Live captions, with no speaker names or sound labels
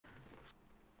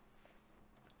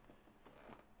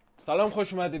سلام،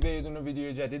 خوش اومدی به یه دونه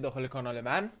ویدیو جدید داخل کانال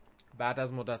من. بعد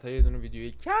از مدت‌ها یه دونه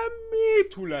ویدیوی کمی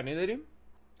طولانی داریم.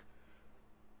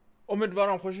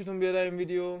 امیدوارم خوشتون بیاد این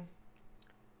ویدیو.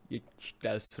 یک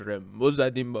دست رمبو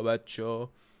زدیم با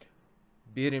بچه‌ها.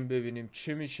 بریم ببینیم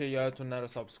چی میشه. یادتون نره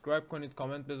سابسکرایب کنید،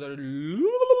 کامنت بذارید،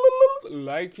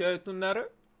 لایک یادتون نره.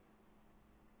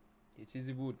 یه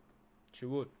چیزی بود. چی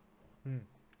بود؟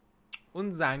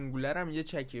 اون زنگوله رو یه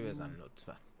چکی بزن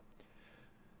لطفا.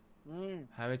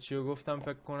 همه چی رو گفتم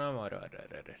فکر کنم.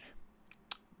 آره.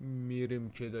 میریم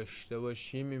که داشته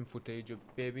باشیم این فوتیج رو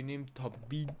ببینیم تا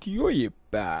ویدیوی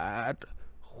بعد.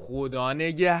 خدا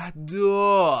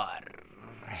نگهدار.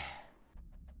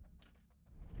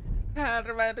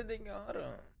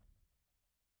 پروردگارم.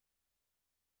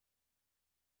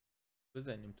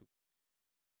 بزنیم تو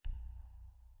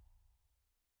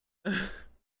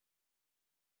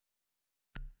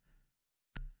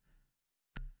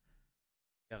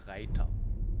یا غیتا.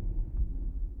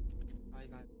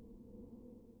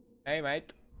 Hey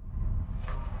mate.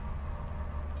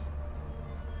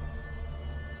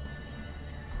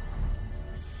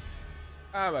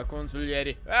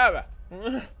 کنسولگری.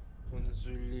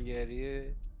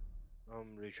 کنسولگری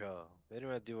آمریکا. بریم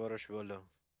از دیواراش بالا.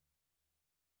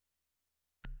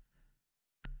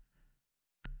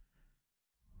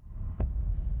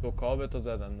 دو کابتو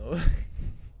زدن.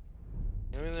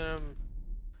 نمیدونم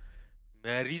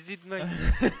مریضید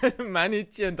مگه؟ من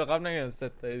هیچی انتخاب نگم،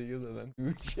 ستای دیگه زدن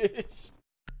گوشش.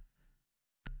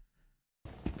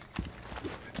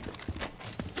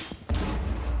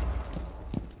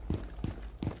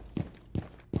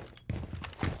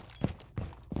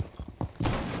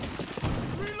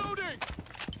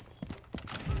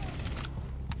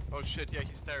 Oh shit, yeah,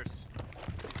 he's stairs.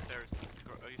 He's stairs.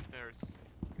 He's stairs.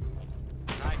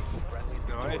 Nice.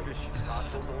 Nice.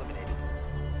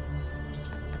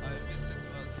 I missed it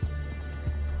once.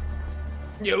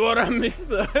 یه بارم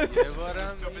میسته.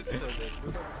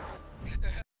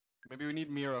 Maybe we need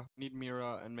Mira. Need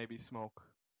Mira and maybe smoke.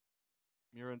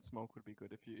 Mira and smoke would be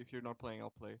good. If you're not playing,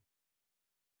 I'll play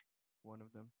one of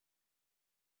them.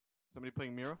 Somebody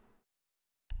playing Mira?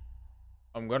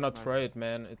 I'm gonna Nice. try it,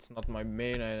 man. It's not my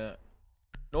main.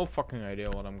 No fucking idea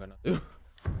what I'm gonna do.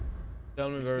 Tell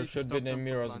me We just where need to should stop the them from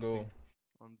Miras go. planting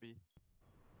on B.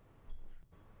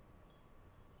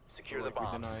 Secure So, the like, we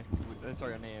bomb. deny.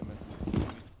 Sorry, on A I meant.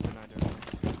 It's denied there.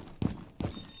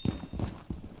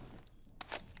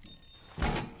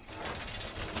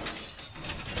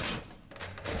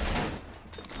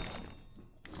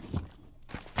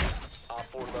 Op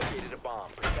 4 located a bomb.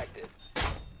 Protect it.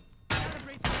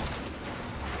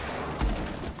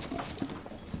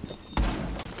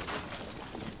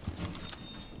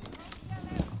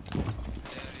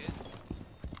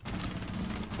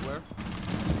 Where?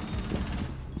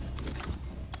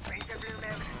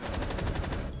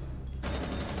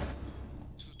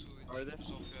 Are they?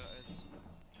 Sophia and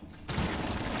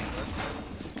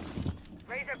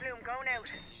Razor Bloom going out.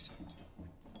 East.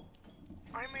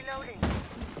 I'm reloading.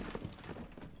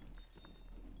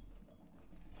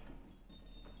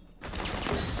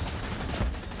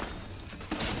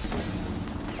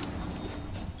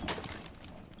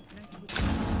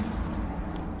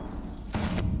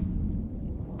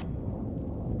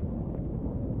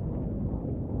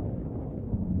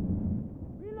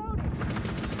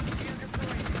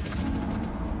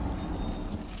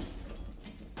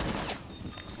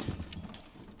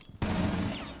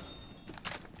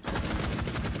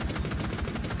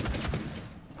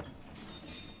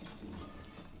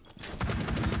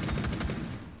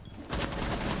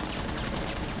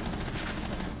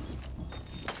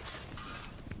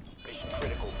 Mission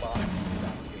critical bomb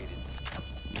activated.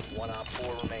 One Op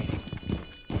 4 remaining.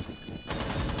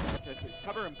 Yes.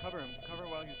 Cover him. Cover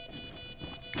while he's.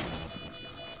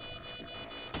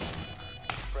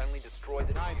 Friendly destroy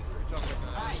the Nice. diffuser. Good job,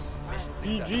 guys. Mission successful.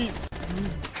 GG's.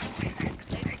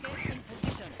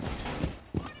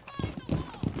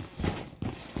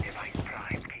 Device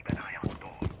prime, keep an eye on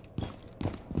door.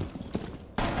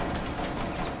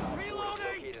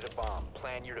 Located a bomb.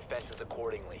 Plan your defenses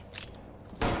accordingly.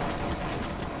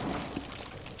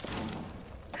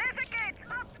 Laser gate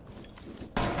up!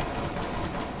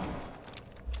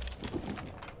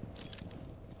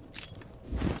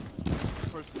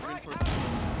 Reinforce.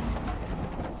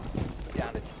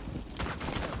 Down to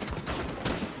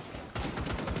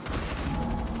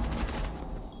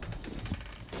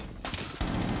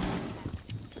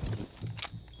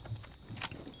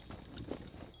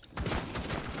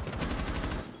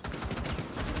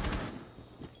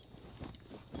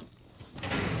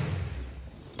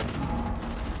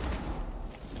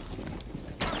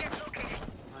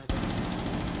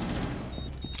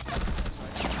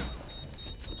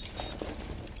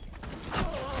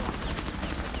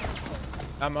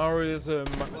Amaro is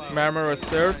Marmara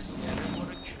Stairs. Yeah, there's more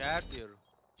chat here.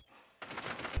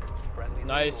 Friendly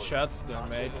Nice deployed. shots there,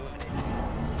 mate. Hostile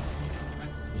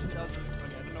eliminated. Shit, that was really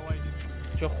funny. I don't know why you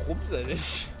did. چه خوب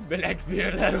زدش بلک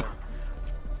بیرده رو.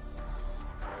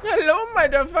 Hello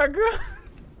motherfucker.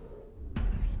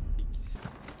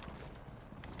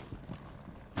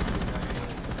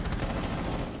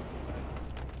 Nice.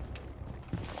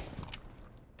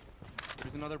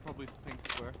 There's another probably pink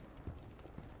square.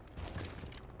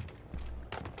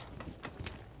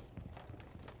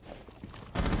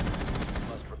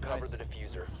 Must recover Nice. the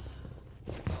diffuser.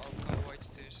 I'll cover white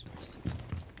stairs first.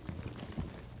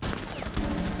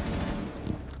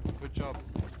 Good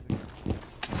jobs.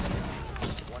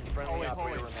 One friendly Hallway,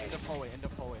 operator hallway, end remaining. of hallway, end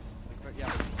of hallway. Like,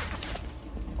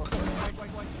 yeah. Also, like.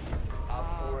 Op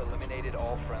 4 eliminated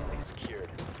all friendly. Secured.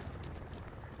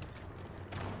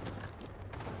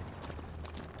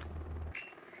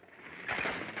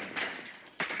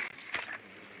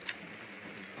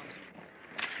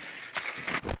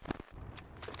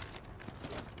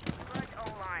 Front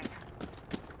O-line.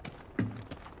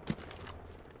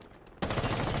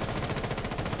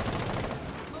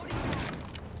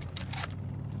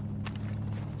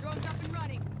 Drone's up and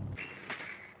running.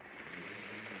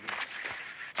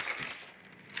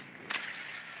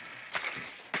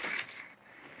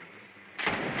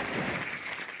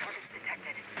 Target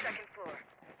detected. Second floor.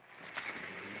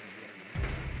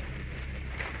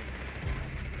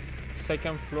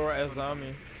 Second floor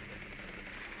Azami.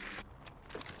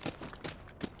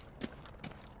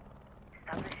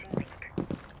 Establishing link.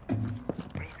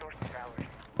 Resources ours.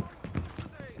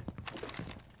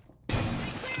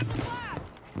 Clear for blast!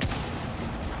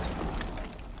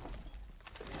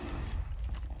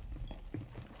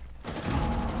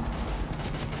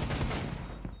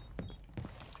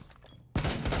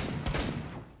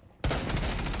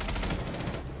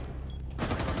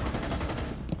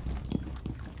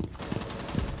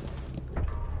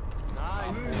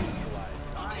 Nice.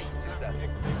 Nice. Successful.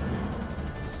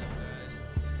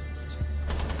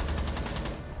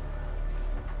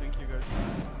 Thank you guys.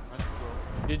 I have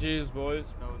to go. GG's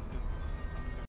boys. That was good.